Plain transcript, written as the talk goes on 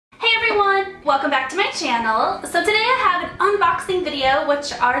Welcome back to my channel. So today I have an unboxing video,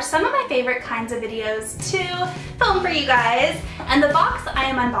 which are some of my favorite kinds of videos to film for you guys. And the box I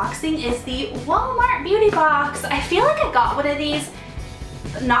am unboxing is the Walmart beauty box. I feel like I got one of these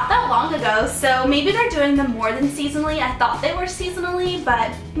not that long ago, so maybe they're doing them more than seasonally. I thought they were seasonally, but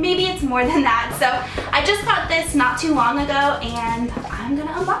maybe it's more than that. So I just got this not too long ago and I'm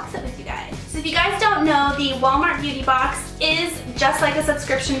gonna unbox it with you guys. So if you guys don't know, the Walmart beauty box is just like a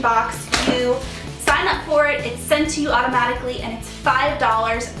subscription box. You sign up for it, it's sent to you automatically, and it's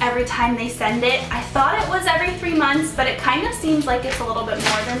 $5 every time they send it. I thought it was every 3 months, but it kind of seems like it's a little bit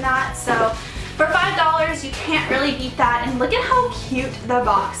more than that. So for $5, you can't really beat that, and look at how cute the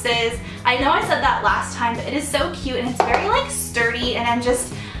box is. I know I said that last time, but it is so cute, and it's very like sturdy, and I'm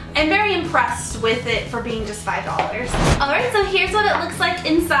very impressed with it for being just $5. Alright, so here's what it looks like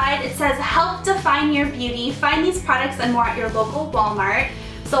inside. It says, help define your beauty. Find these products and more at your local Walmart.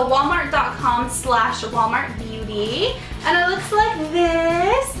 So walmart.com/walmartbeauty. And it looks like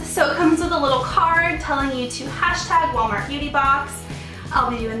this. So it comes with a little card telling you to hashtag Walmart Beauty Box. I'll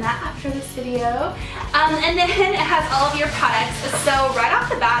be doing that after this video. And then it has all of your products. So right off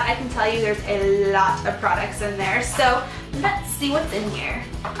the bat, I can tell you there's a lot of products in there. So let's see what's in here.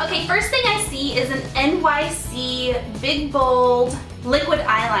 Okay, first thing I see is an NYC Big Bold Liquid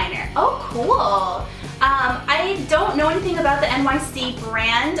Eyeliner. Oh, cool. I don't know anything about the NYC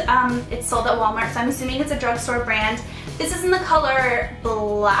brand. It's sold at Walmart, so I'm assuming it's a drugstore brand. This is in the color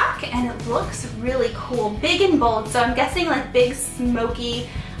black, and it looks really cool. Big and bold, so I'm guessing like big smoky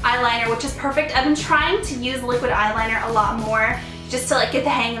eyeliner, which is perfect. I've been trying to use liquid eyeliner a lot more just to like get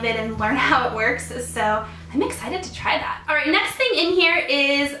the hang of it and learn how it works, so I'm excited to try that. All right, next thing in here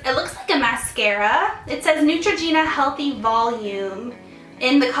is, it looks like a mascara. It says Neutrogena Healthy Volume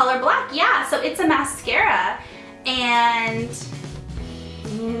in the color black. Yeah, so it's a mascara, and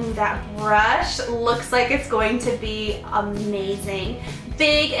that brush looks like it's going to be amazing.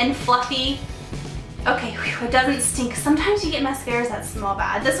 Big and fluffy. Okay, whew, it doesn't stink. Sometimes you get mascaras that smell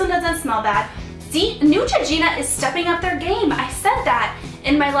bad. This one doesn't smell bad. See, Neutrogena is stepping up their game. I said that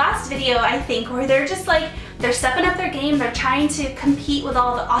in my last video, I think, where they're just like, they're stepping up their game. They're trying to compete with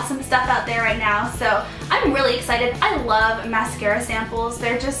all the awesome stuff out there right now. So I'm really excited. I love mascara samples.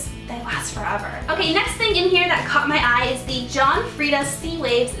 They last forever. Okay, next thing in here that caught my eye is the John Frieda Sea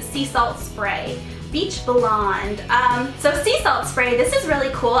Waves Sea Salt Spray. Beach Blonde. So sea salt spray, this is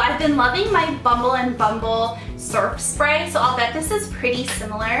really cool. I've been loving my Bumble and Bumble surf spray, so I'll bet this is pretty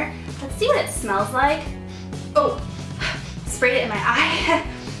similar. Let's see what it smells like. Oh, sprayed it in my eye.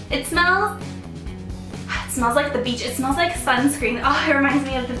 It smells like the beach. It smells like sunscreen. Oh, it reminds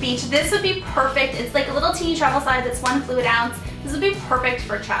me of the beach. This would be perfect. It's like a little teeny travel size. It's 1 fluid ounce. This would be perfect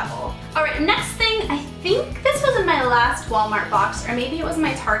for travel. All right, next thing, I think this was in my last Walmart box, or maybe it was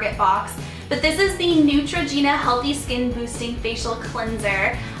my Target box, but this is the Neutrogena Healthy Skin Boosting Facial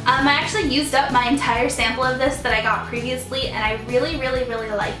Cleanser. I actually used up my entire sample of this that I got previously, and I really, really,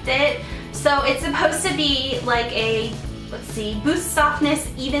 really liked it. So it's supposed to be like a, let's see, boost softness,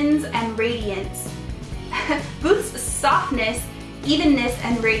 evens, and radiance. Boost softness, evenness,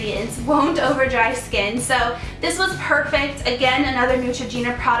 and radiance, won't over dry skin. So this was perfect. Again, another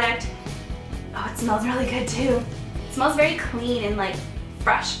Neutrogena product. Oh, it smells really good too. It smells very clean and like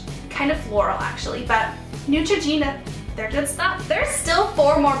fresh, kind of floral actually, but Neutrogena, they're good stuff. There's still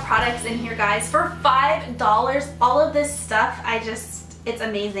 4 more products in here, guys, for $5. All of this stuff, it's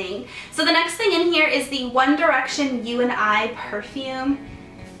amazing. So the next thing in here is the One Direction You and I perfume.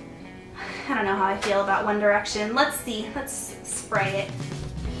 I don't know how I feel about One Direction. Let's see, let's spray it.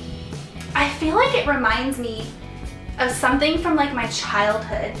 I feel like it reminds me of something from like my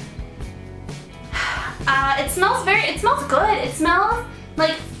childhood. It smells good. It smells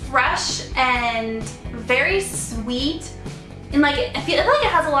like fresh and very sweet. And like, I feel like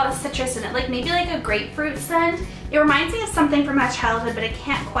it has a lot of citrus in it, like maybe like a grapefruit scent. It reminds me of something from my childhood, but I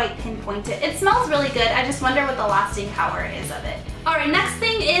can't quite pinpoint it. It smells really good. I just wonder what the lasting power is of it. All right, next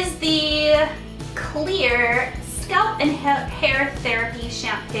thing is the Clear Scalp and Hair Therapy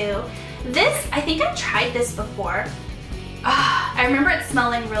Shampoo. This, I think I've tried this before. I remember it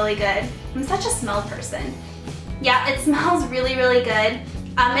smelling really good. I'm such a smell person. Yeah, it smells really, really good.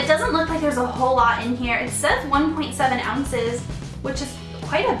 It doesn't look like there's a whole lot in here. It says 1.7 ounces, which is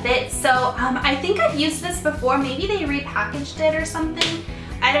quite a bit. So I think I've used this before. Maybe they repackaged it or something.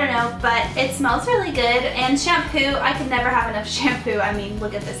 I don't know, but it smells really good. And shampoo, I could never have enough shampoo. I mean,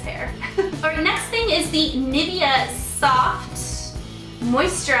 look at this hair. All right, next thing is the Nivea Soft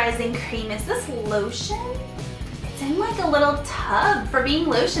Moisturizing Cream. Is this lotion? It's in like a little tub for being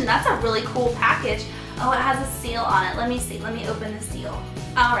lotion. That's a really cool package. Oh, it has a seal on it. Let me see. Let me open the seal.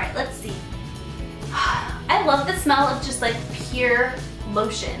 All right, let's see. I love the smell of just like pure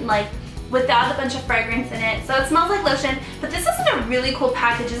lotion, like without a bunch of fragrance in it. So it smells like lotion, but this is in a really cool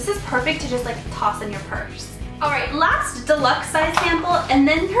package. This is perfect to just like toss in your purse. All right, last deluxe size sample, and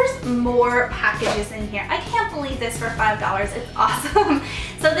then there's more packages in here. I can't believe this for $5. It's awesome.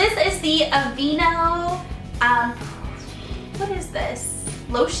 So this is the Aveeno, what is this?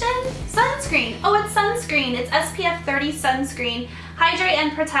 Lotion? Sunscreen. Oh, it's sunscreen. It's SPF 30 sunscreen, hydrate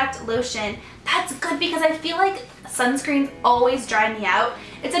and protect lotion. That's good because I feel like sunscreens always dry me out.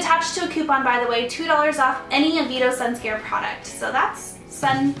 It's attached to a coupon, by the way, $2 off any Aveeno sun care product. So that's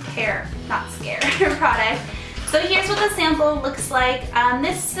sun care, not scare product. So here's what the sample looks like.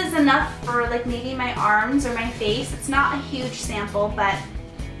 This is enough for like maybe my arms or my face. It's not a huge sample, but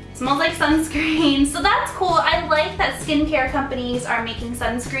it smells like sunscreen. So that's cool. I like that skincare companies are making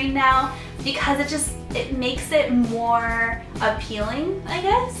sunscreen now because it makes it more appealing, I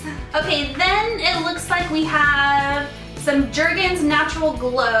guess. Okay, then it looks like we have some Jergens Natural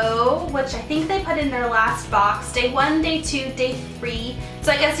Glow, which I think they put in their last box. Day 1, day 2, day 3.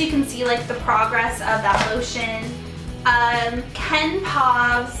 So I guess you can see like the progress of that lotion. Ken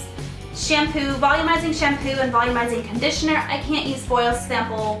Pav's shampoo, volumizing shampoo and volumizing conditioner. I can't use foil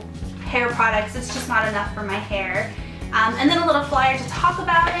sample hair products. It's just not enough for my hair. And then a little flyer to talk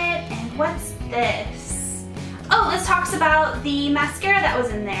about it. And what's this? Oh, this talks about the mascara that was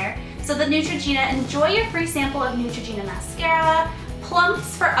in there. So the Neutrogena, enjoy your free sample of Neutrogena mascara,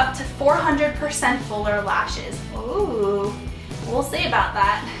 plumps for up to 400% fuller lashes. Ooh, we'll see about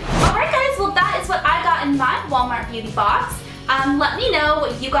that. All right guys, well that is what I got in my Walmart beauty box. Let me know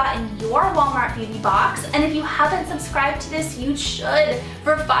what you got in your Walmart beauty box, and if you haven't subscribed to this, you should.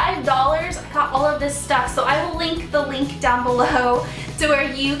 For $5, I got all of this stuff, so I will link the link down below to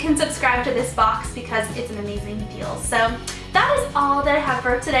where you can subscribe to this box because it's an amazing deal. So that is all that I have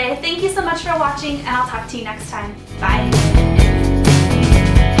for today. Thank you so much for watching, and I'll talk to you next time. Bye.